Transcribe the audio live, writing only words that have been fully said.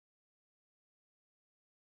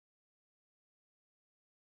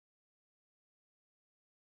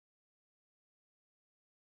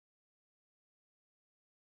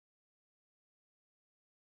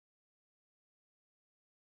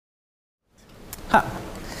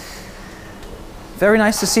Very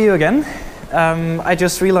nice to see you again. I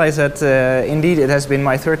just realized that indeed it has been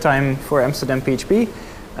my third time for AmsterdamPHP.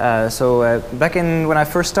 Back when I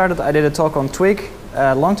first started, I did a talk on Twig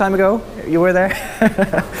a long time ago. You were there?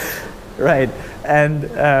 Right. And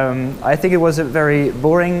I think it was a very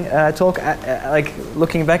boring talk, like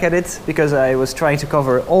looking back at it, because I was trying to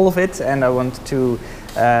cover all of it, and I want to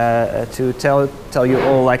tell you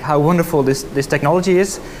all like how wonderful this technology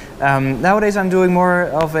is. Nowadays I'm doing more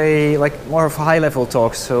of high-level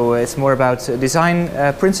talks, so it's more about design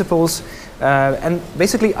principles and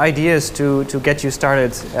basically ideas to get you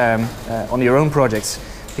started on your own projects.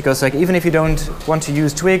 Because like even if you don't want to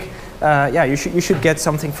use Twig, yeah, you should get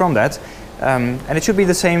something from that, and it should be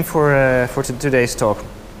the same for today's talk.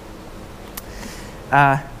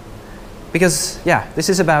 Because yeah, this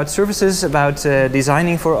is about services, about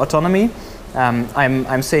designing for autonomy.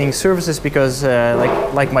 I'm saying services because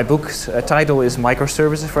like my book's title is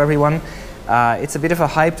Microservices for Everyone. It's a bit of a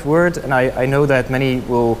hyped word, and I know that many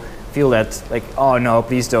will feel that like, oh no,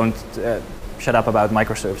 please don't shut up about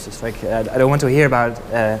microservices. Like I don't want to hear about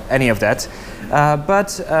any of that.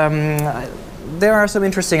 But there are some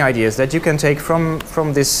interesting ideas that you can take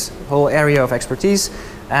from this whole area of expertise,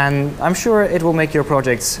 and I'm sure it will make your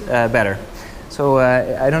projects better. So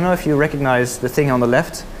I don't know if you recognize the thing on the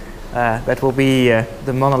left. That will be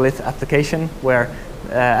the monolith application, where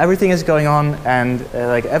everything is going on, and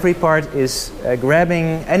like every part is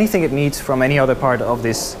grabbing anything it needs from any other part of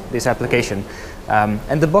this application.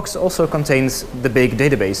 And the box also contains the big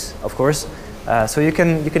database, of course, so you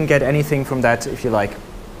can get anything from that if you like.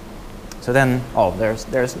 So then, oh,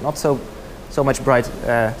 there's not so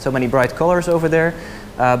many bright colors over there.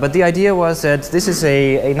 But the idea was that this is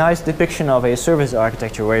a nice depiction of a service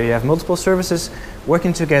architecture where you have multiple services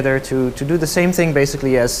working together to do the same thing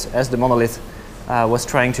basically as the monolith was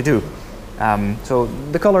trying to do. So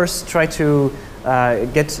the colors try to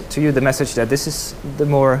get to you the message that this is the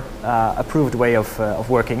more approved way of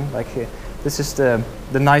working. Like this is the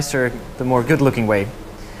nicer, the more good-looking way.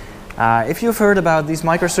 If you've heard about these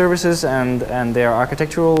microservices and their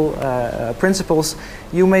architectural principles,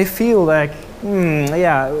 you may feel like,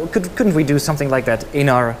 yeah, couldn't we do something like that in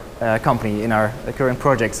our company, in our current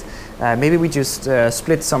projects? Maybe we just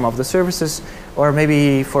split some of the services, or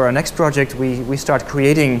maybe for our next project we start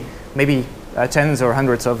creating maybe tens or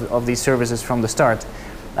hundreds of these services from the start.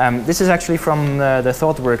 This is actually from the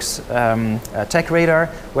ThoughtWorks Tech Radar,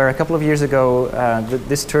 where a couple of years ago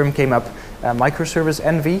this term came up, microservice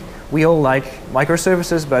envy. We all like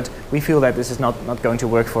microservices, but we feel that this is not going to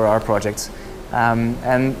work for our projects.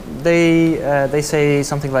 And they say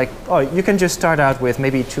something like, oh, you can just start out with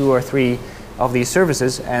maybe 2 or 3 of these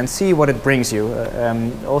services and see what it brings you.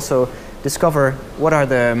 Also discover what are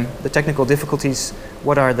the technical difficulties,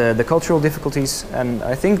 what are the cultural difficulties, and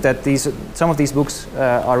I think that some of these books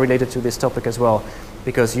are related to this topic as well,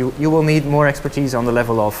 because you will need more expertise on the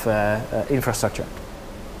level of infrastructure.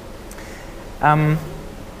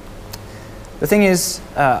 The thing is,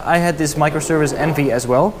 I had this microservice envy as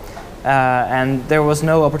well, and there was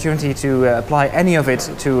no opportunity to apply any of it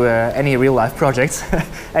to any real-life projects,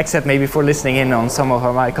 except maybe for listening in on some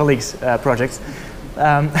of my colleagues' projects.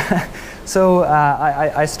 So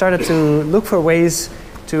I started to look for ways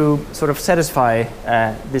to sort of satisfy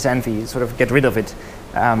this envy, sort of get rid of it,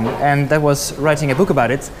 and that was writing a book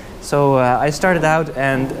about it. So I started out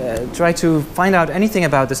and tried to find out anything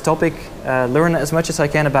about this topic, learn as much as I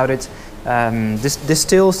can about it,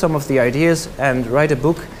 distill some of the ideas and write a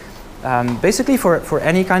book, basically for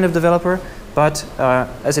any kind of developer, but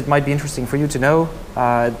as it might be interesting for you to know,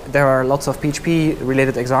 there are lots of PHP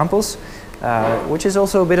related examples, which is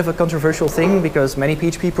also a bit of a controversial thing because many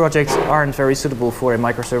PHP projects aren't very suitable for a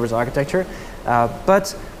microservice architecture,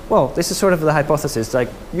 but well, this is sort of the hypothesis, like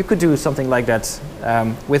you could do something like that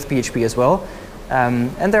with PHP as well.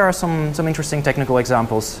 And there are some interesting technical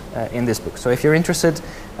examples in this book. So if you're interested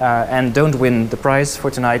and don't win the prize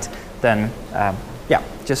for tonight, then yeah,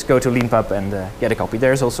 just go to Leanpub and get a copy.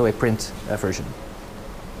 There's also a print version.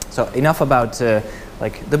 So enough about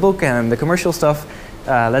like the book and the commercial stuff.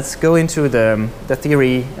 Let's go into the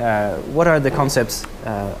theory. What are the concepts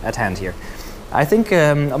at hand here? I think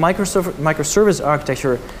a microservice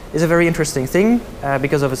architecture is a very interesting thing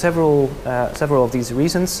because of several of these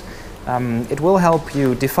reasons. It will help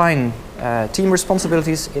you define team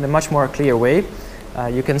responsibilities in a much more clear way.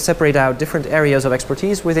 You can separate out different areas of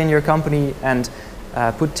expertise within your company and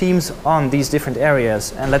put teams on these different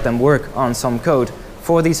areas and let them work on some code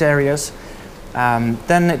for these areas.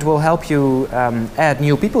 Then it will help you add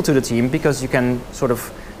new people to the team because you can sort of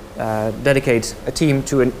dedicate a team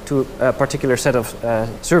to a particular set of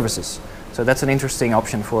services. So that's an interesting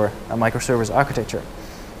option for a microservice architecture.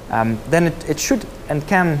 Then it should and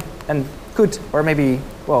can and could, or maybe,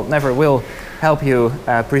 well, never will, help you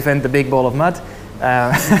prevent the big ball of mud.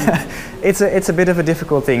 It's a bit of a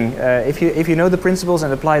difficult thing. If you know the principles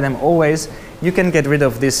and apply them always, you can get rid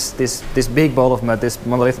of this big ball of mud, this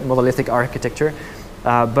monolithic architecture.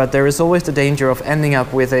 But there is always the danger of ending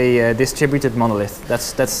up with a distributed monolith.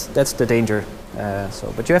 That's the danger.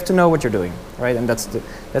 But you have to know what you're doing, right? And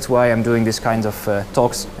that's why I'm doing these kinds of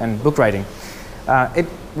talks and book writing. It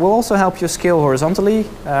will also help you scale horizontally.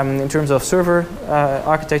 In terms of server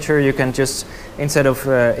architecture, you can just, instead of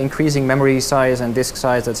increasing memory size and disk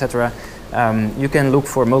size, etc., you can look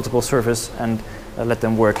for multiple servers and let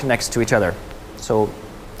them work next to each other. So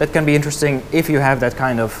that can be interesting if you have that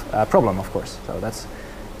kind of problem, of course. So that's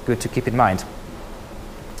good to keep in mind.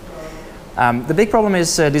 The big problem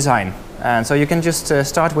is design. And so you can just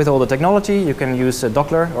start with all the technology. You can use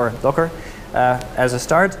Docker as a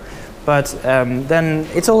start. But then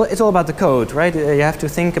it's all about the code, right? You have to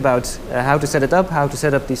think about how to set it up, how to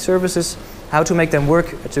set up these services, how to make them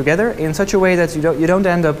work together in such a way that you don't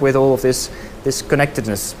end up with all of this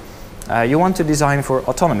connectedness. You want to design for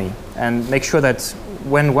autonomy and make sure that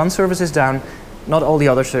when one service is down, not all the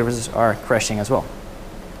other services are crashing as well.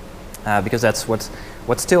 Because that's what's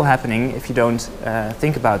still happening if you don't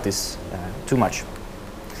think about this too much.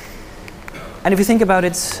 And if you think about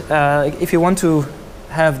it, if you want to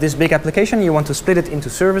have this big application, you want to split it into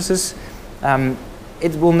services,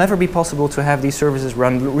 it will never be possible to have these services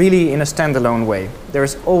run really in a standalone way. There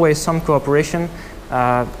is always some cooperation,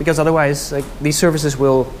 because otherwise these services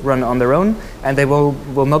will run on their own and they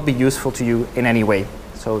will not be useful to you in any way.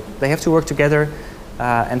 So they have to work together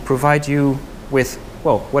and provide you with,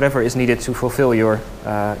 well, whatever is needed to fulfill your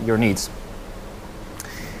needs.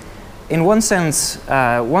 In one sense,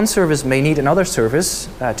 one service may need another service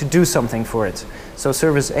to do something for it. So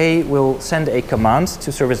service A will send a command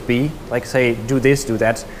to service B, like say, do this, do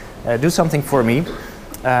that, do something for me.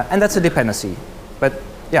 And that's a dependency. But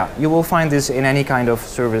yeah, you will find this in any kind of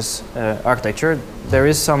service architecture. There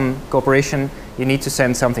is some cooperation. You need to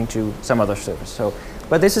send something to some other service. So,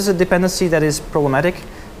 but this is a dependency that is problematic,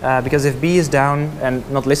 because if B is down and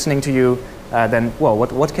not listening to you, then, well,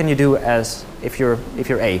 what can you do as if you're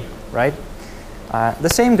A, right? The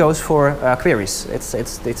same goes for queries.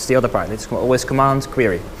 It's the other part. It's always command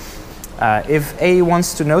query. If A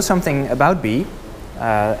wants to know something about B,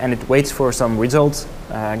 and it waits for some result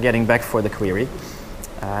getting back for the query,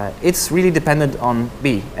 it's really dependent on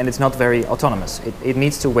B, and it's not very autonomous. It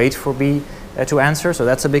needs to wait for B to answer, so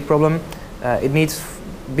that's a big problem. It needs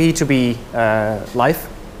B to be live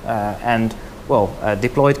and, well,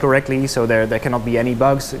 deployed correctly, so there cannot be any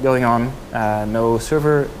bugs going on, no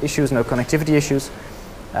server issues, no connectivity issues.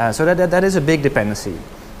 So that is a big dependency.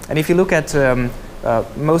 And if you look at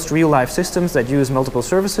most real-life systems that use multiple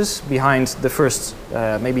services behind the first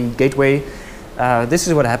maybe gateway, this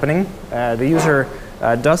is what's happening. The user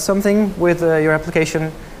does something with your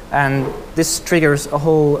application, and this triggers a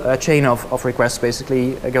whole chain of requests,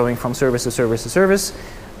 basically going from service to service to service.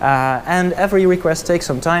 And every request takes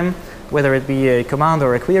some time, whether it be a command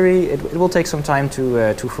or a query. It will take some time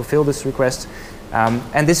to fulfill this request.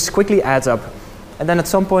 And this quickly adds up. And then at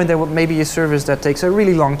some point there may be a service that takes a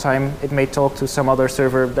really long time. It may talk to some other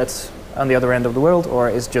server that's on the other end of the world, or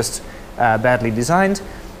is just badly designed.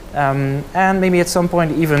 And maybe at some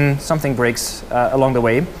point even something breaks along the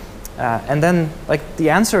way. And then, like, the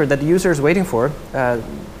answer that the user is waiting for,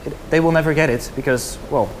 they will never get it because,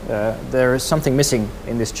 well, there is something missing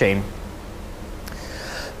in this chain.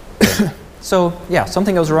 So yeah,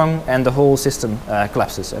 something goes wrong and the whole system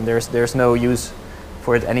collapses, and there's no use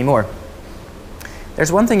for it anymore.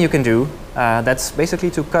 There's one thing you can do that's basically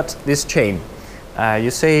to cut this chain. You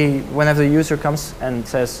say, whenever the user comes and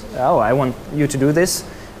says, oh, I want you to do this,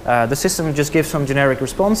 the system just gives some generic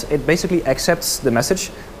response. It basically accepts the message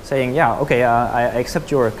saying, yeah, okay, I accept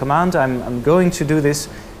your command, I'm going to do this,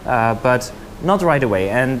 but not right away,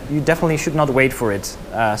 and you definitely should not wait for it,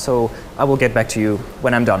 so I will get back to you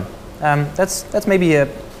when I'm done. That's maybe a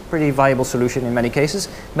pretty viable solution in many cases,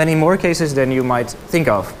 many more cases than you might think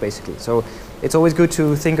of, basically. So it's always good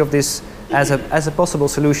to think of this as a possible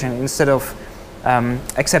solution instead of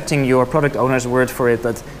accepting your product owner's word for it,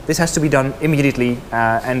 that this has to be done immediately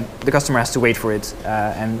and the customer has to wait for it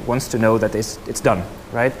and wants to know that it's done,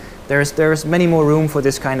 right? There's many more room for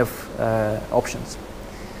this kind of options.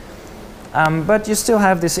 But you still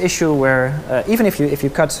have this issue where even if you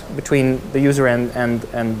cut between the user and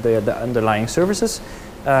the underlying services,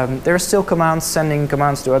 there are still commands sending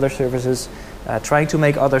commands to other services, trying to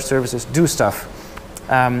make other services do stuff.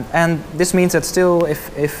 And this means that still,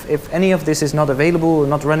 if any of this is not available,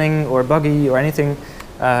 not running, or buggy, or anything,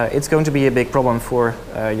 it's going to be a big problem for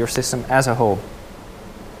your system as a whole.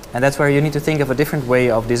 And that's where you need to think of a different way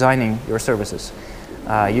of designing your services.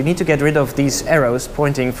 You need to get rid of these arrows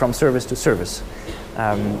pointing from service to service.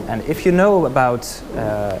 And if you know about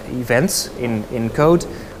events in code,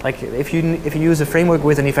 like if you use a framework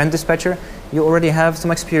with an event dispatcher, you already have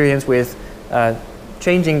some experience with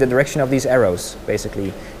changing the direction of these arrows,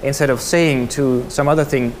 basically. Instead of saying to some other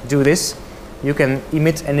thing, do this, you can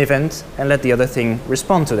emit an event and let the other thing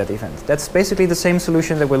respond to that event. That's basically the same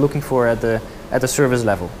solution that we're looking for at the service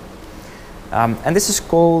level. And this is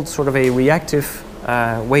called sort of a reactive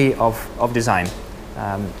way of design.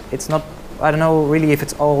 It's not, I don't know really if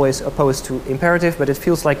it's always opposed to imperative, but it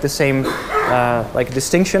feels like the same like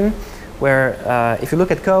distinction, where if you look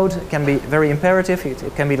at code, it can be very imperative.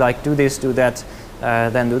 It can be like do this, do that,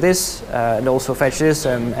 then do this, and also fetch this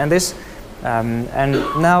and this. And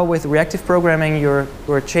now with reactive programming,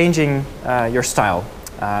 we're changing your style.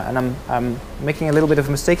 And I'm making a little bit of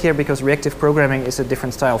a mistake here because reactive programming is a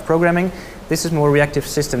different style of programming. This is more reactive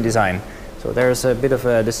system design. So there's a bit of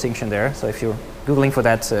a distinction there. So if you're Googling for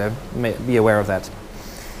that, be aware of that.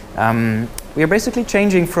 We are basically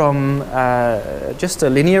changing from just a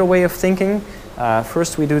linear way of thinking.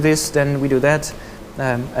 First we do this, then we do that,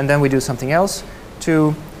 and then we do something else,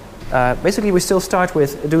 to basically we still start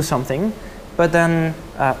with do something, but then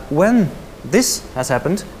when this has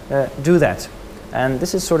happened, do that. And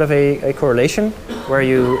this is sort of a correlation where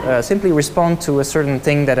you simply respond to a certain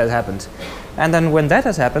thing that has happened. And then when that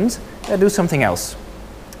has happened, do something else.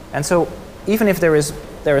 And so even if there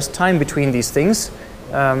is time between these things,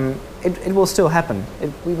 it will still happen.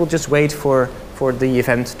 We will just wait for the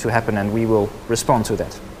event to happen and we will respond to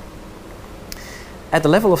that. At the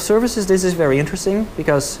level of services, this is very interesting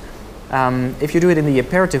because if you do it in the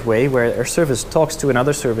imperative way, where a service talks to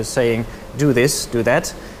another service saying, do this, do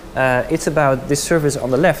that, it's about this service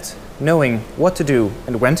on the left knowing what to do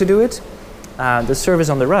and when to do it. The service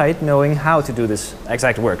on the right knowing how to do this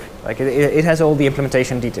exact work. Like it has all the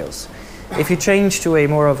implementation details. If you change to a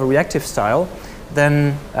more of a reactive style,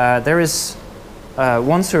 then there is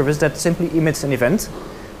one service that simply emits an event,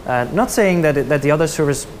 not saying that the other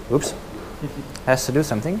service, oops, has to do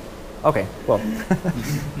something. Okay, well,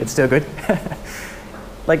 it's still good.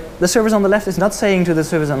 Like the service on the left is not saying to the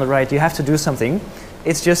service on the right, you have to do something.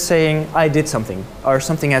 It's just saying, I did something, or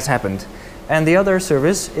something has happened. And the other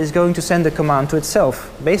service is going to send a command to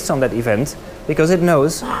itself based on that event, because it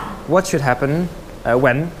knows what should happen,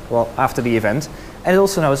 when, well, after the event, and it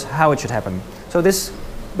also knows how it should happen. So this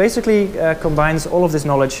basically combines all of this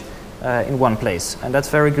knowledge in one place, and that's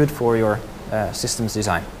very good for your systems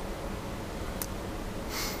design.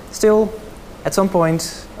 Still, at some point,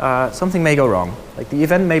 something may go wrong. Like the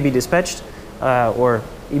event may be dispatched or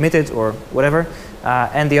emitted or whatever,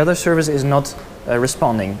 and the other service is not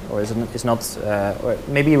responding, or is not, or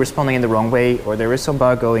maybe responding in the wrong way, or there is some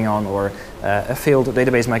bug going on, or a failed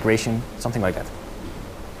database migration, something like that.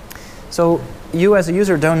 So you as a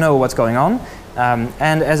user don't know what's going on,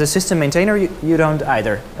 and as a system maintainer, you don't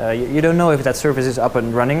either. You don't know if that service is up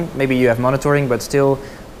and running. Maybe you have monitoring, but still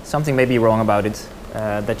something may be wrong about it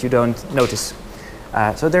that you don't notice.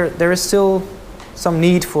 So there is still some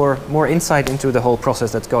need for more insight into the whole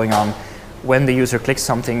process that's going on when the user clicks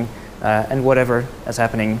something and whatever is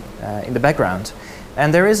happening in the background.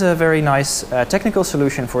 And there is a very nice technical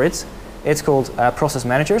solution for it. It's called process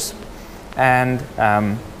managers. And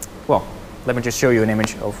well, let me just show you an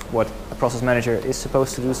image of what a process manager is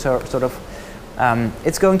supposed to do. Sort of,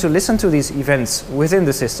 it's going to listen to these events within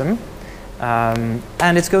the system,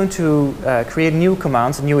 and it's going to create new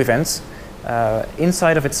commands, new events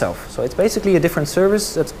inside of itself. So it's basically a different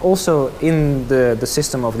service that's also in the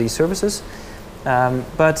system of these services.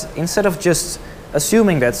 But instead of just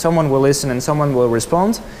assuming that someone will listen and someone will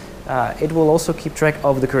respond, it will also keep track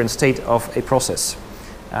of the current state of a process.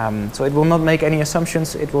 So it will not make any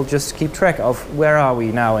assumptions. It will just keep track of where are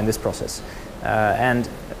we now in this process. And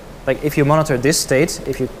like if you monitor this state,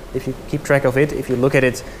 if you keep track of it, if you look at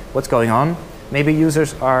it, what's going on, maybe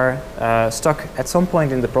users are stuck at some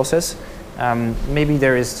point in the process. Maybe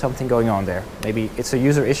there is something going on there. Maybe it's a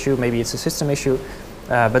user issue, maybe it's a system issue.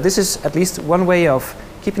 But this is at least one way of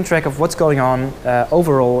keeping track of what's going on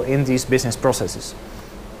overall in these business processes.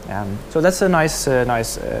 So that's a nice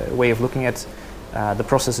way of looking at the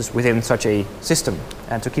processes within such a system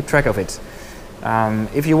and to keep track of it.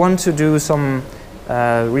 If you want to do some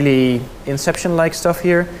really Inception-like stuff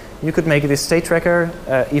here, you could make this state tracker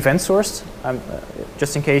event sourced,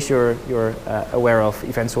 just in case you're aware of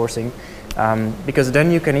event sourcing. because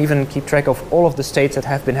then you can even keep track of all of the states that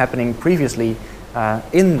have been happening previously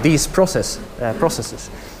in these processes.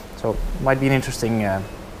 So it might be an interesting,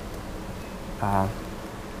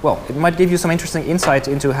 well, it might give you some interesting insight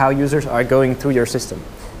into how users are going through your system,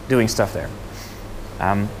 doing stuff there.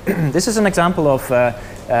 This is an example of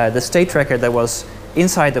the state tracker that was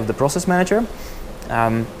inside of the process manager.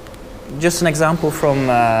 Just an example from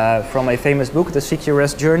a famous book, the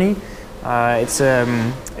CQRS Journey. It's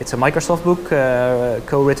a Microsoft book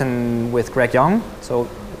co-written with Greg Young, so it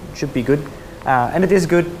should be good. And it is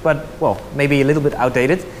good, but well, maybe a little bit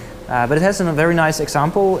outdated. But it has a very nice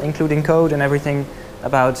example, including code and everything,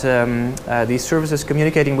 about these services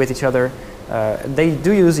communicating with each other. They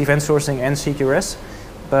do use event sourcing and CQRS,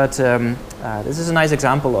 but this is a nice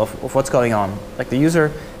example of what's going on. Like the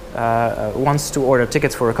user wants to order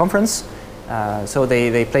tickets for a conference, so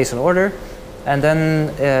they place an order, and then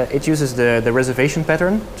it uses the reservation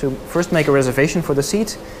pattern to first make a reservation for the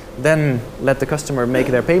seat, then let the customer make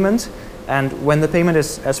their payment, and when the payment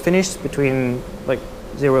is finished, between like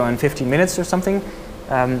 0 and 15 minutes or something,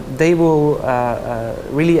 they will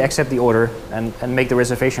really accept the order and make the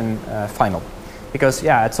reservation final. Because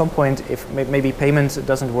yeah, at some point, if maybe payment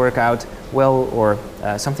doesn't work out well or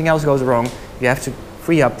something else goes wrong, you have to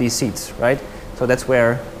free up these seats, right? So that's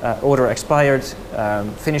where order expired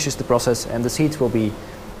finishes the process, and the seats will be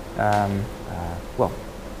well,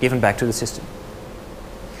 given back to the system.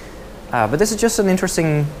 But this is just an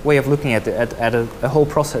interesting way of looking at a whole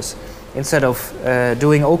process. Instead of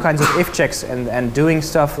doing all kinds of if checks and doing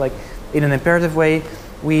stuff like in an imperative way,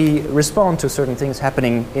 we respond to certain things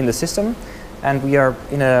happening in the system, and we are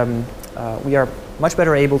much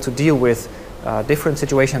better able to deal with different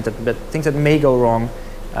situations, that things that may go wrong,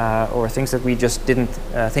 or things that we just didn't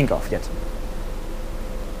think of yet.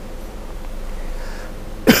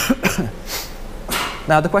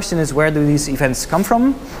 Now the question is, where do these events come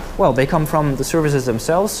from? Well, they come from the services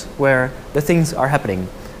themselves, where the things are happening.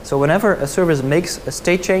 So whenever a service makes a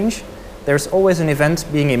state change, there's always an event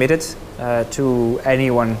being emitted to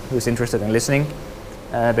anyone who's interested in listening,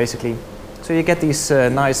 basically. So you get these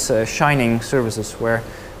nice shining services where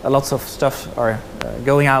lots of stuff are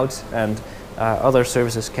going out, and other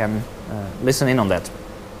services can listen in on that.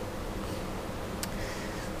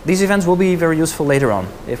 These events will be very useful later on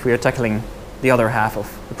if we are tackling the other half of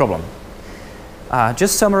the problem.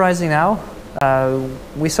 Just summarizing now,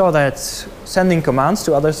 we saw that sending commands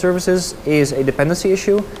to other services is a dependency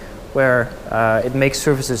issue where it makes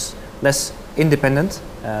services less independent.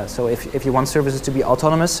 So if you want services to be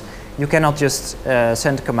autonomous, you cannot just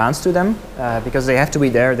send commands to them because they have to be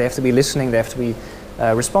there, they have to be listening, they have to be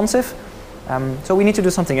responsive. So we need to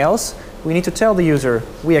do something else. We need to tell the user,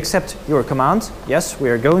 we accept your command. Yes, we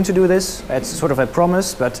are going to do this. It's sort of a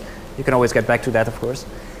promise, but you can always get back to that, of course.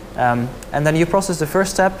 And then you process the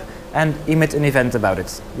first step and emit an event about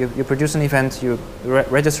it. You produce an event, you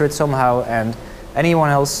register it somehow, and anyone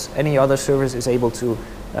else, any other service is able to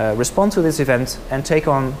respond to this event and take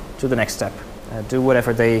on to the next step, do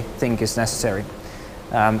whatever they think is necessary.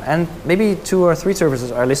 And maybe 2 or 3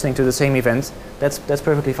 services are listening to the same event. That's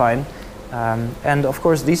perfectly fine. And of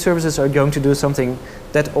course, these services are going to do something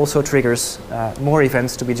that also triggers more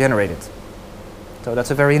events to be generated. So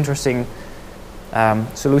that's a very interesting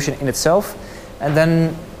solution in itself. And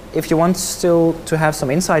then if you want still to have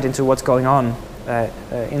some insight into what's going on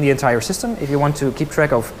in the entire system, if you want to keep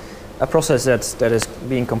track of a process that is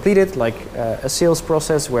being completed, like a sales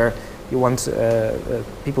process where you want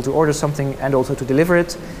people to order something and also to deliver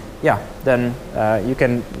it, yeah, then you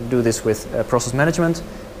can do this with process management,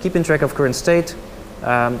 keeping track of current state,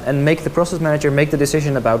 and make the process manager make the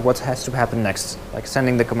decision about what has to happen next, like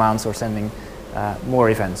sending the commands or sending more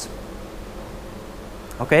events.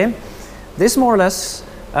 Okay, this more or less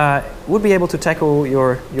would be able to tackle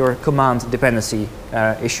your command dependency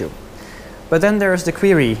issue. But then there's the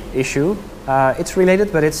query issue. It's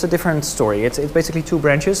related, but it's a different story. It's basically 2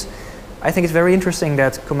 branches. I think it's very interesting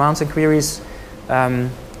that commands and queries,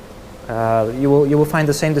 you will find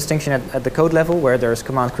the same distinction at the code level, where there's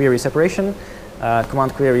command query separation,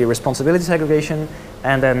 command query responsibility segregation,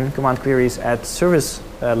 and then command queries at service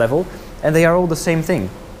level, and they are all the same thing.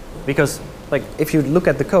 Because like if you look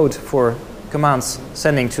at the code for commands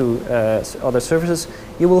sending to other services,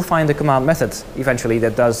 you will find a command method eventually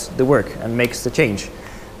that does the work and makes the change.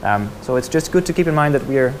 So it's just good to keep in mind that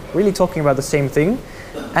we are really talking about the same thing,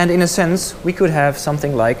 and in a sense we could have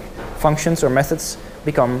something like functions or methods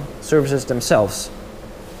become services themselves.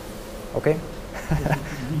 Okay?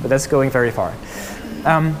 But that's going very far.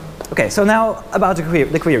 Okay, so now about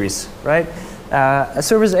the queries, right? A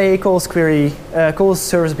service A calls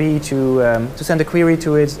service B to send a query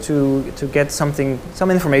to it to get some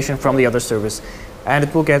information from the other service, and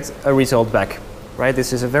it will get a result back. Right?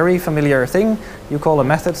 This is a very familiar thing. You call a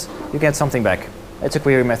method, you get something back. It's a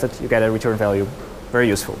query method. You get a return value. Very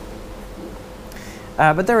useful.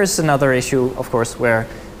 But there is another issue, of course, where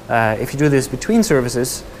if you do this between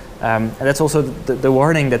services, and that's also the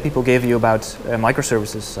warning that people give you about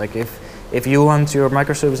microservices. Like if you want your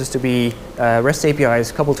microservices to be REST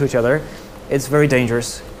APIs coupled to each other, it's very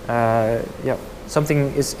dangerous. Yeah,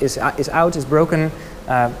 something is out, is broken,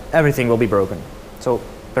 everything will be broken. So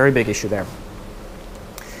very big issue there.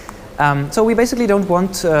 So we basically don't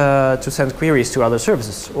want to send queries to other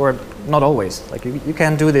services, or not always. Like you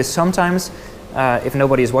can do this sometimes if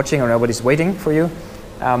nobody is watching or nobody's waiting for you.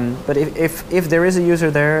 But if there is a user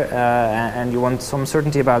there and you want some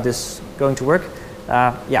certainty about this going to work,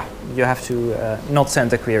 yeah, you have to not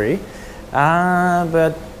send a query.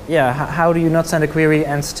 But yeah, how do you not send a query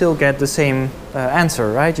and still get the same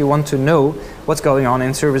answer, right? You want to know what's going on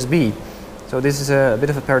in service B. So this is a bit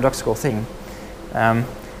of a paradoxical thing.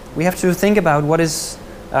 We have to think about what is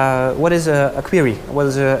a query, what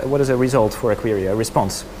is a result for a query, a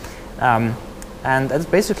response. And that's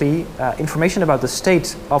basically information about the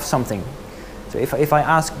state of something. So if I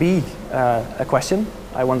ask B a question,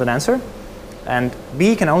 I want an answer. And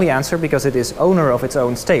B can only answer because it is owner of its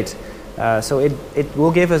own state. So it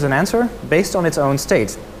will give us an answer based on its own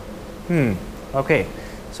state. Okay.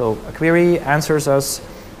 So a query answers us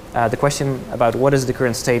the question about what is the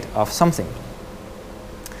current state of something.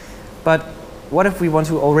 But what if we want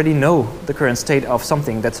to already know the current state of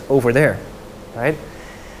something that's over there, right?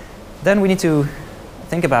 Then we need to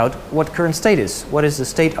think about what current state is. What is the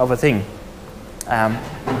state of a thing?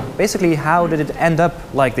 Basically, how did it end up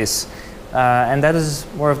like this? And that is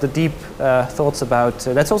more of the deep thoughts about,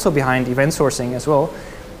 that's also behind event sourcing as well.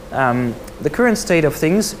 The current state of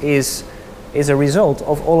things is a result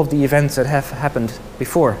of all of the events that have happened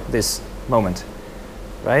before this moment,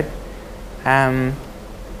 right?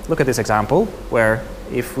 Look at this example where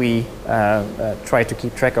if we try to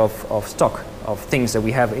keep track of stock, of things that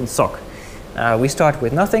we have in stock. We start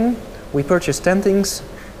with nothing, we purchase 10 things,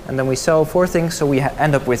 and then we sell 4 things, so we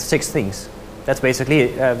end up with 6 things. That's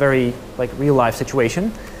basically a very real-life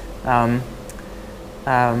situation. Yeah,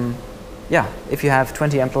 if you have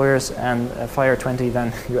 20 employers and fire 20,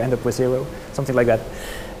 then you end up with 0, something like that.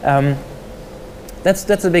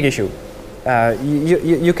 That's a big issue.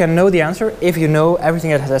 You can know the answer if you know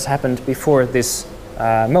everything that has happened before this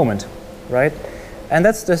moment, right? And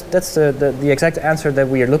that's the exact answer that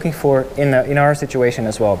we are looking for in our situation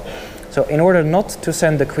as well. So in order not to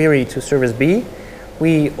send the query to service B,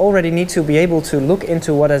 we already need to be able to look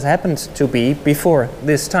into what has happened to B before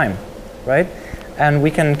this time, right? And we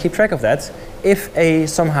can keep track of that if A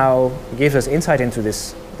somehow gives us insight into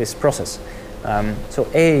this process. So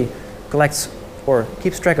A collects or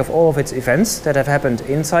keeps track of all of its events that have happened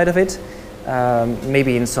inside of it,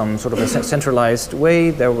 maybe in some sort of a centralized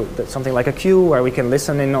way. Something like a queue where we can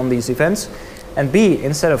listen in on these events. And B,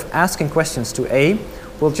 instead of asking questions to A,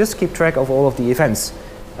 will just keep track of all of the events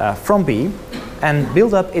from B and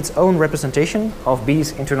build up its own representation of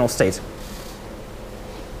B's internal state.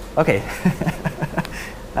 Okay,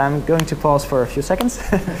 I'm going to pause for a few seconds.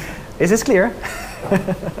 Is this clear?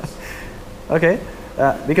 Okay,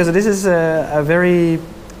 because this is a very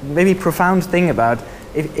maybe profound thing about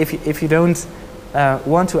if you don't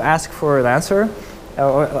want to ask for an answer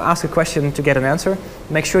or ask a question to get an answer,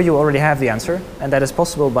 make sure you already have the answer, and that is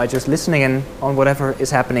possible by just listening in on whatever is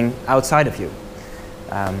happening outside of you.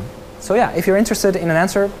 So yeah, if you're interested in an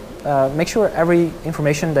answer, make sure every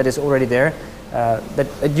information that is already there,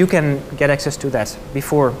 that you can get access to that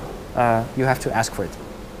before you have to ask for it.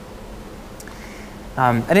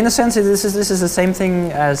 And in a sense, this is the same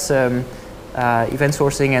thing as event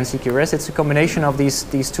sourcing and CQRS. It's a combination of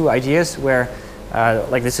these two ideas where,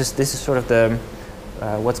 this is sort of the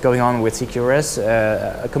what's going on with CQRS.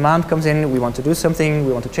 A command comes in, we want to do something,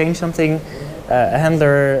 we want to change something. A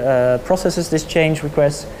handler processes this change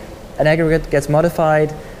request. An aggregate gets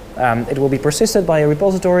modified. It will be persisted by a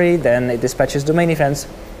repository. Then it dispatches domain events.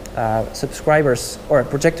 Subscribers or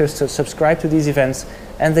projectors to subscribe to these events,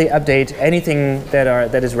 and they update anything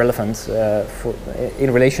that is relevant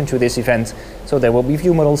in relation to this event. So there will be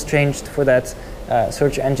view models changed for that,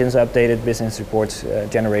 search engines updated, business reports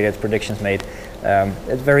generated, predictions made.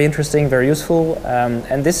 It's very interesting, very useful,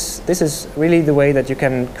 and this is really the way that you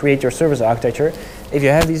can create your service architecture. If you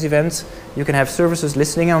have these events, you can have services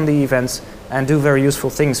listening on the events and do very useful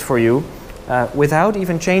things for you without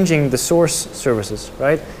even changing the source services,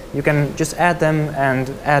 right? You can just add them and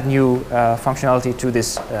add new functionality to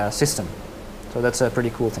this system. So that's a pretty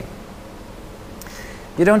cool thing.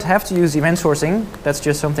 You don't have to use event sourcing. That's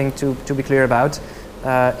just something to be clear about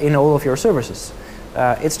in all of your services.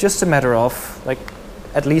 It's just a matter of like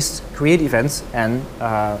at least create events and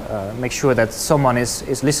make sure that someone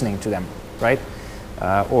is listening to them, right?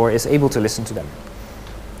 Or is able to listen to them.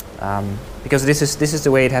 Because this is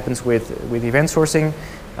the way it happens with event sourcing,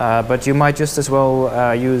 but you might just as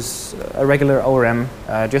well use a regular ORM,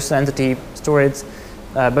 just an entity, store it,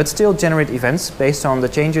 but still generate events based on the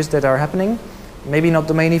changes that are happening. Maybe not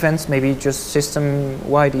domain events, maybe just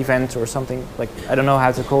system-wide event or something, like I don't know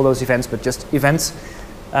how to call those events, but just events.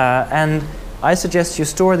 And I suggest you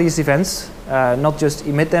store these events, not just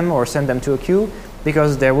emit them or send them to a queue,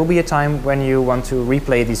 because there will be a time when you want to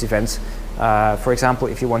replay these events. For example,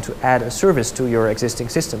 if you want to add a service to your existing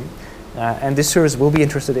system, and this service will be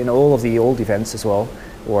interested in all of the old events as well,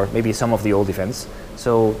 or maybe some of the old events.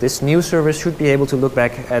 So this new service should be able to look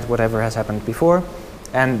back at whatever has happened before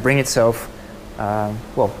and bring itself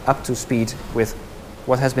well, up to speed with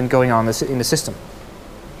what has been going on in the system.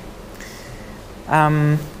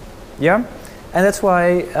 Yeah, and that's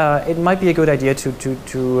why it might be a good idea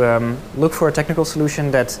to look for a technical solution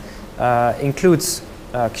that includes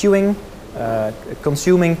queuing,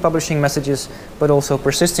 consuming, publishing messages, but also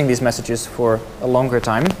persisting these messages for a longer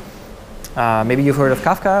time. Maybe you've heard of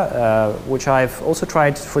Kafka, which I've also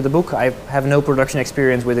tried for the book. I have no production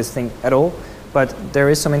experience with this thing at all, but there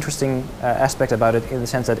is some interesting aspect about it in the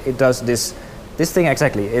sense that it does this thing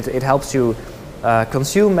exactly. It helps you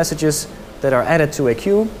consume messages that are added to a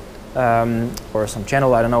queue or some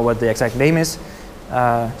channel. I don't know what the exact name is.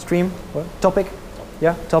 Stream? What? Topic?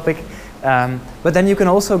 Yeah, topic. But then you can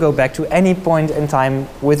also go back to any point in time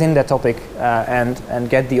within that topic and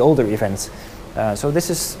get the older events. So this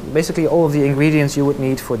is basically all of the ingredients you would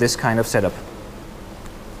need for this kind of setup.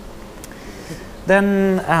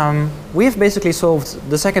 Then we've basically solved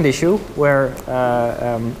the second issue, where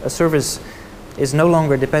a service is no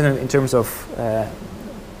longer dependent in terms of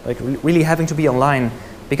like really having to be online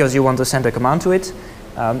because you want to send a command to it.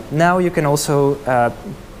 Now you can also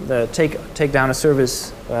take down a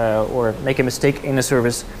service or make a mistake in a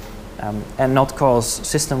service and not cause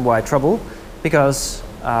system-wide trouble, because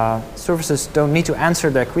services don't need to answer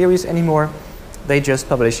their queries anymore. They just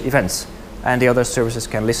publish events, and the other services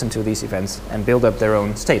can listen to these events and build up their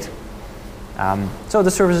own state. So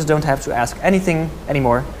the services don't have to ask anything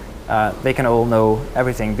anymore. They can all know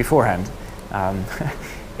everything beforehand.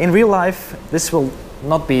 In real life, this will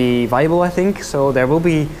not be viable, I think, so there will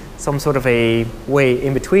be some sort of a way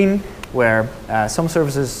in between where some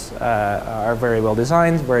services are very well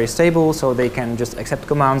designed, very stable, so they can just accept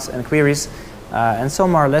commands and queries, and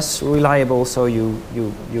some are less reliable, so you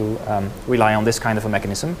rely on this kind of a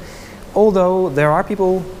mechanism. Although there are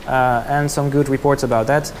people, and some good reports about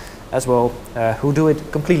that as well, who do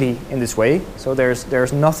it completely in this way. So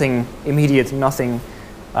there's nothing immediate, nothing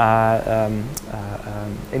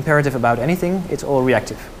imperative about anything. It's all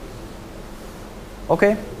reactive.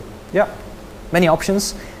 Okay, yeah, many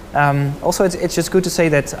options. Also, it's just good to say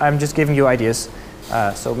that I'm just giving you ideas.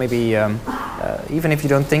 So maybe even if you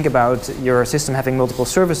don't think about your system having multiple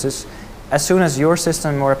services, as soon as your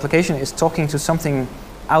system or application is talking to something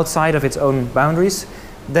outside of its own boundaries,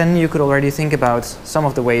 then you could already think about some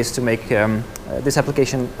of the ways to make this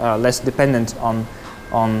application less dependent on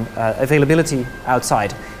availability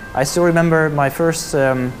outside. I still remember my first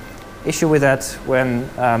issue with that when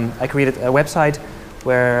I created a website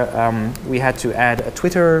where we had to add a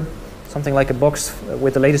Twitter, something like a box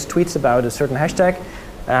with the latest tweets about a certain hashtag,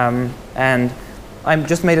 and I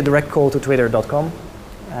just made a direct call to twitter.com,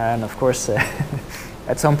 and of course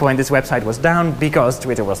at some point this website was down because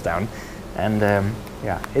Twitter was down. And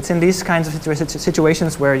yeah, it's in these kinds of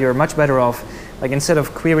situations where you're much better off, like instead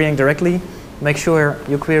of querying directly, make sure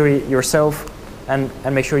you query yourself and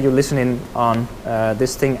make sure you listen in on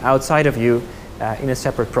this thing outside of you in a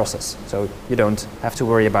separate process, so you don't have to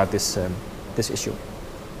worry about this issue.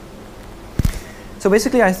 So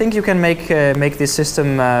basically, I think you can make this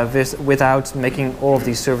system without making all of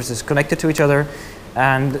these services connected to each other.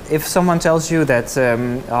 And if someone tells you that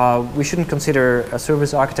we shouldn't consider a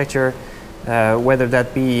service architecture, whether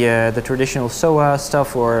that be the traditional SOA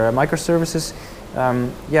stuff or microservices,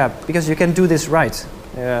 yeah, because you can do this right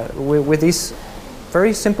with these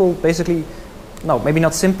very simple, basically, no, maybe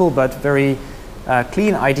not simple, but very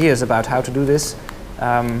clean ideas about how to do this.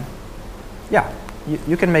 Yeah,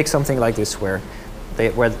 you can make something like this where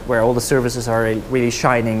all the services are really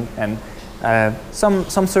shining, and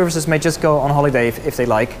some services may just go on holiday if they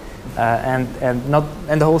like, and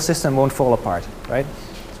the whole system won't fall apart, right?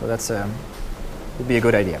 So that's would be a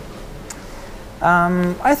good idea.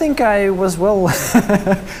 I think I was well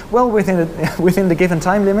within the given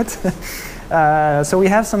time limit. So we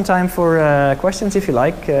have some time for questions if you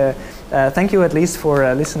like. Thank you at least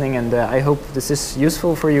for listening, and I hope this is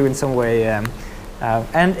useful for you in some way.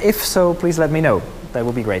 And if so, please let me know. That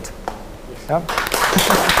would be great. Yeah. Okay.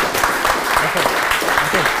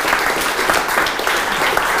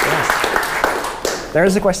 Yes. There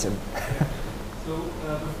is a question. So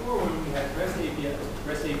before, when we had REST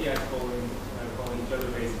APIs calling each other,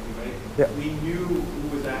 basically, right? Yeah. We knew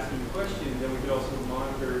who was asking the question, then we could also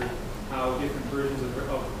monitor how different versions of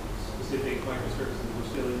specific microservices were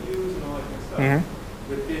still in use and all that kind of stuff. Mm-hmm.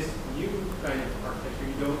 With this new kind of architecture,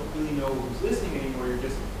 you don't really know who's listening anymore. You're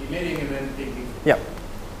just emitting and then thinking. Yeah.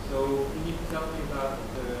 So can you tell me about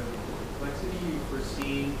the complexity you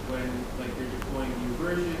foresee when you're deploying new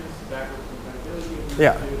versions, backwards compatibility of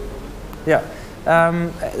versions? Yeah.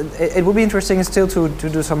 It would be interesting still to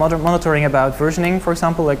do some other monitoring about versioning, for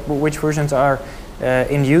example, like which versions are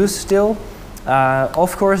in use still.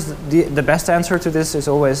 Of course, the best answer to this is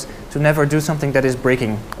always to never do something that is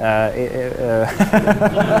breaking.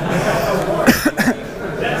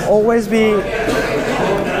 Always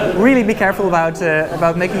really be careful about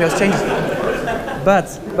making those changes.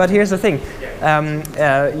 But here's the thing: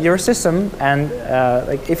 your system, and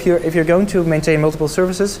if you're going to maintain multiple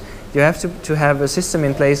services, you have to have a system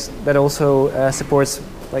in place that also supports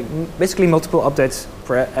basically multiple updates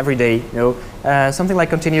for every day. You know, something like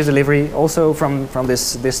continuous delivery, also from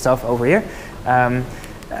this stuff over here.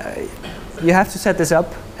 You have to set this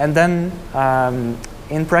up, and then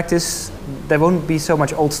in practice there won't be so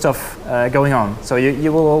much old stuff going on. So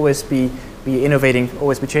you will always be innovating,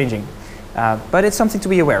 always be changing. But it's something to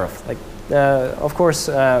be aware of. Of course,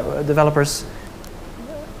 developers,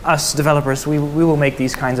 we will make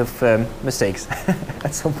these kinds of mistakes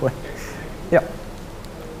at some point. Yeah.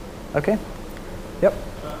 Okay. Yep.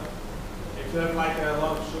 If you have a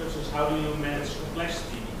lot of services, how do you manage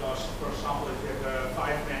complexity? Because, for example, if you have a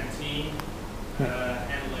 5-man team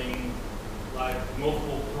handling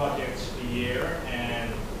multiple projects a year,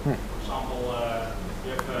 and for example,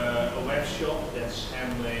 you have a web shop that's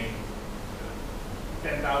handling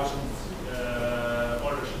 10,000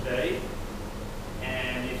 orders a day,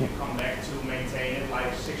 and if you come back to maintain it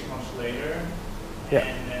 6 months later,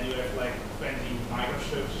 and then you have 20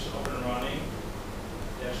 microservices up and running,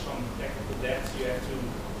 there's some technical debt you have to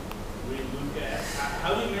really look at.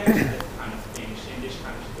 How do you manage that kind of things in this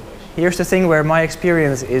kind of situation? Here's the thing where my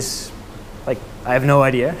experience is, I have no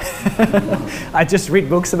idea. I just read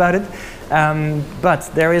books about it. But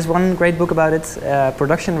there is one great book about it,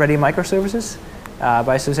 Production Ready Microservices,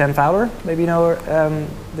 by Suzanne Fowler. Maybe you know her,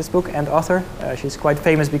 this book, and author. She's quite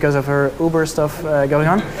famous because of her Uber stuff going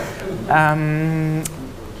on.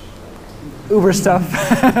 Uber stuff.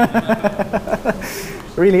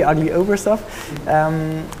 Really ugly Uber stuff.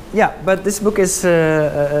 Yeah, but this book is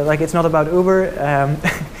it's not about Uber.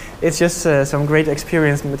 It's just some great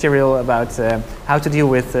experience material about how to deal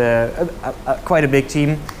with quite a big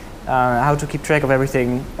team, how to keep track of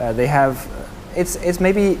everything. They have, it's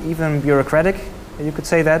maybe even bureaucratic, you could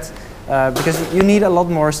say that, because you need a lot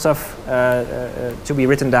more stuff to be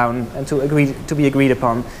written down and to be agreed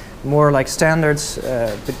upon. More like standards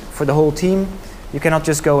for the whole team. You cannot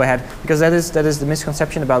just go ahead, because that is the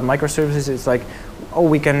misconception about microservices. It's like, oh,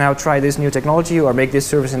 we can now try this new technology or make this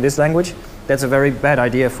service in this language. That's a very bad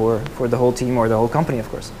idea for the whole team or the whole company, of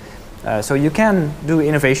course. So you can do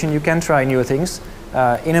innovation, you can try new things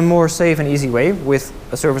in a more safe and easy way with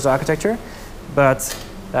a service architecture, but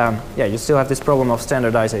yeah, you still have this problem of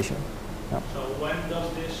standardization. Yeah. So when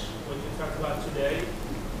does this, what you talked about today,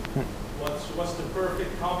 what's the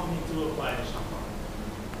perfect company to apply this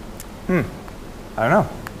upon? I don't know.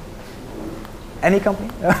 Any company?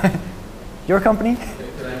 Your company?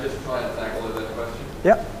 Can I just try and tackle that question?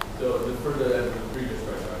 Yeah. So for the previous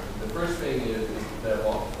question, the first thing is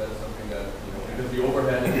DevOps. That's something that, because the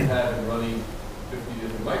overhead that you have in running 50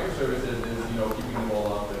 different microservices is, keeping them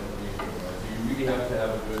all up and releasing them, right? So you really have to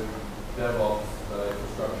have a good DevOps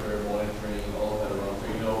infrastructure, monitoring, all of that around, so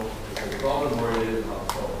you know if there's a problem where it is and how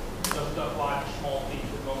to solve it. Does it apply to small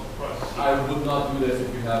teams with multiple processes? I would not do this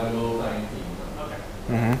if you have a little tiny team.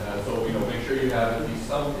 Okay. So make sure you have at least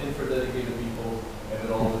some infra dedicated people, and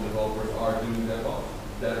that all the developers are doing DevOps.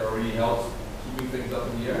 That already helps keeping things up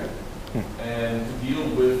in the air. And to deal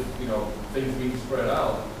with things being spread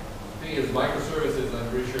out. The thing is, microservices, and I'm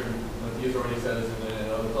pretty sure Matthias already said this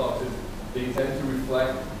in other talks, is they tend to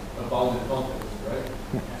reflect a bounded context, right?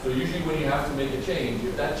 So usually when you have to make a change,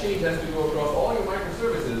 if that change has to go across all your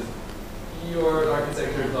microservices, your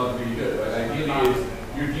architecture is not really good, right? Ideally,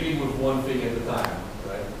 you're dealing with one thing at a time,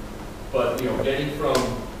 right? But getting from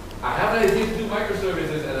I have an idea to do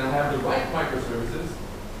microservices and I have the right microservices,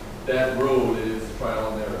 that road is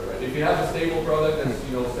trial and error, right? If you have a stable product that's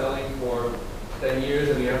selling for 10 years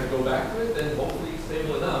and you have to go back to it, then hopefully it's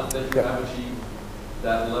stable enough that you have achieved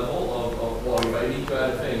that level of well, if I need to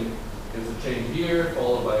add a thing, it's a change here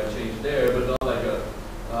followed by a change there, but not like a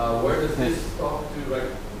where does this talk to? Like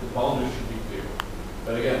the boundaries should be clear.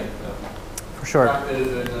 But again, for sure, practice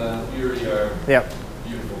and theory are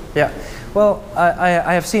beautiful. Yeah. Well,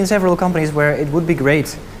 I have seen several companies where it would be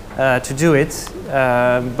great to do it,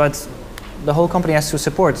 but the whole company has to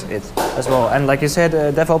support it as well. And like you said,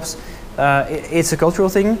 DevOps, it's a cultural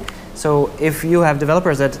thing. So if you have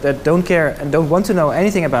developers that don't care and don't want to know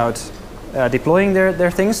anything about deploying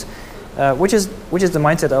their things, which is the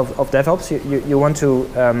mindset of DevOps. You want to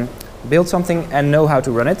build something and know how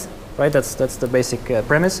to run it, right? That's the basic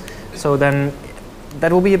premise. So then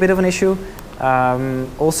that will be a bit of an issue.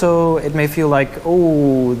 Also, it may feel like,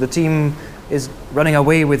 oh, the team is running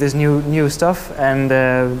away with this new stuff, and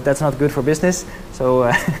that's not good for business.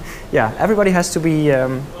 So, yeah, everybody has to be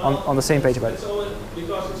on the same page about it.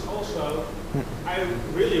 Because it's also, I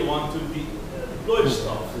really want to deploy the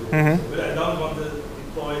stuff, but I don't want to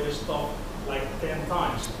deploy the stuff like 10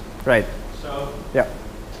 times. Right. So, yeah.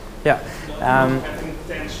 Having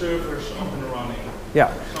 10 servers up and running.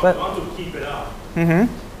 Yeah. So I want to keep it up.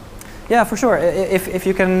 Yeah, for sure. If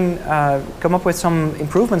you can come up with some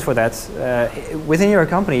improvements for that within your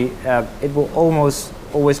company, it will almost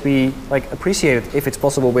always be appreciated if it's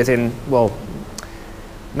possible within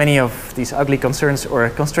many of these ugly concerns or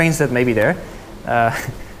constraints that may be there.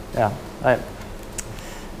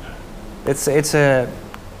 It's a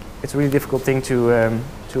really difficult thing to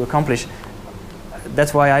accomplish.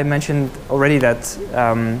 That's why I mentioned already that.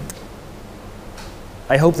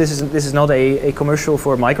 I hope this is not a commercial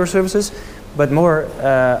for microservices, but more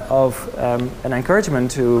of an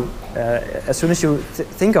encouragement to, as soon as you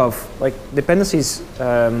think of dependencies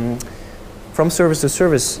from service to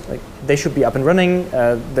service, they should be up and running.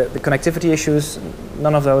 The connectivity issues,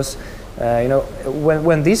 none of those.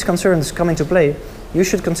 When these concerns come into play, you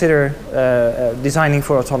should consider designing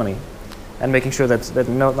for autonomy and making sure that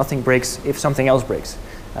nothing breaks if something else breaks.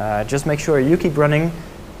 Just make sure you keep running,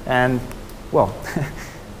 and well,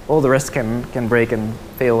 all the rest can break and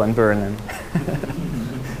fail and burn. And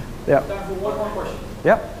yeah. Time for one more question.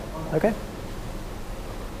 Yeah. Okay.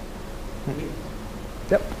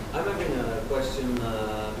 Yep. I'm having a question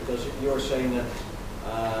because you're saying that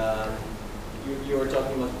you're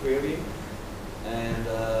talking about querying, and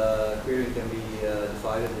querying can be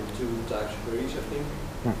divided into two types of queries, I think.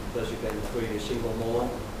 Because you can query a single model,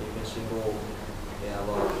 you can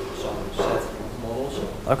some set of models.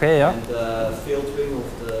 Okay, yeah. And filtering of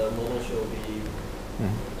the models will be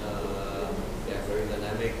very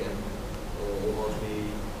dynamic and will almost be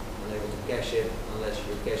unable to cache it unless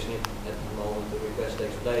you're caching it at the moment the request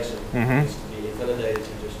takes place, and it needs to be invalidated.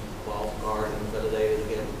 You just wildcard and validate it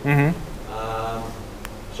again.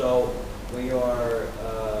 So when you are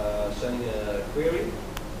sending a query,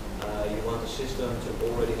 you want the system to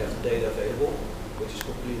already have the data available, which is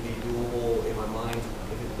completely doable in my mind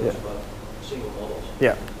if it goes about single models.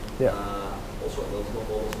 Yeah. Yeah. Also multiple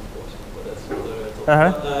models, of course, but that's another topic.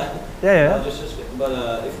 But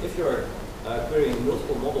if you're querying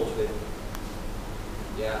multiple models with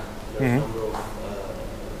there's a number of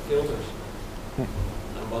filters,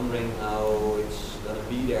 I'm wondering how it's going to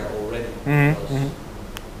be there already. Because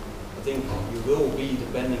I think you will be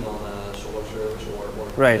depending on a solid service or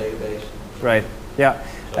a database. Right. Yeah.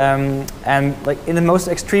 And in the most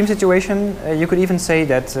extreme situation, you could even say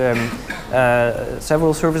that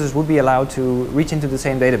several services would be allowed to reach into the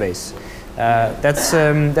same database.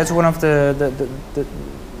 That's one of the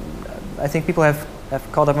I think people have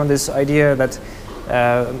caught up on this idea that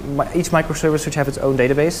each microservice should have its own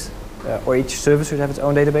database, or each service should have its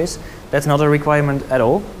own database. That's not a requirement at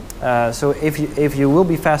all. So if you will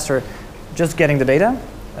be faster just getting the data,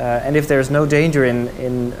 and if there's no danger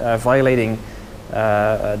in violating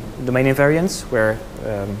domain invariance, where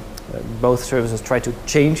both services try to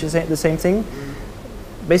change the same thing,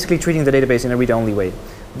 basically treating the database in a read-only way,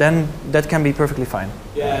 then that can be perfectly fine.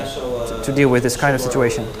 Yeah, so to deal with this kind of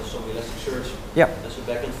situation. Some Elasticsearch as a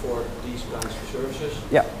backend for these kinds of services.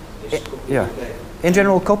 Yeah. Okay. In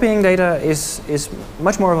general, copying data is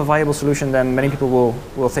much more of a viable solution than many people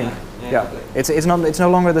will think. Yeah. It's no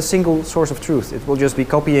longer the single source of truth. It will just be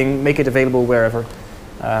copying, make it available wherever,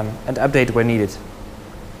 and update when needed.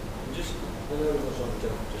 Just one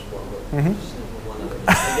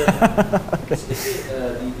other.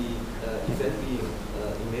 event being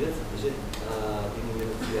emitted? Is it being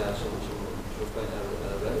emitted via some sort of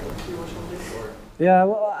RabbitMQ or something? Or? Yeah,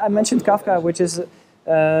 well, I mentioned Kafka, which is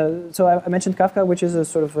I mentioned Kafka, which is a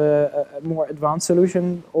sort of a more advanced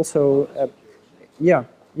solution. Also, yeah.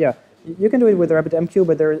 You can do it with RabbitMQ,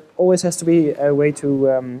 but there always has to be a way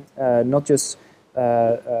to not just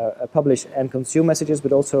publish and consume messages,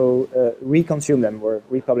 but also reconsume them or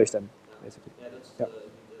republish them, basically. Yeah, that's Yeah. the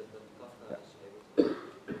Kafka is able.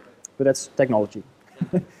 But that's technology.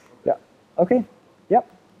 Yeah. Okay. Yep.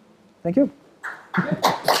 Thank you.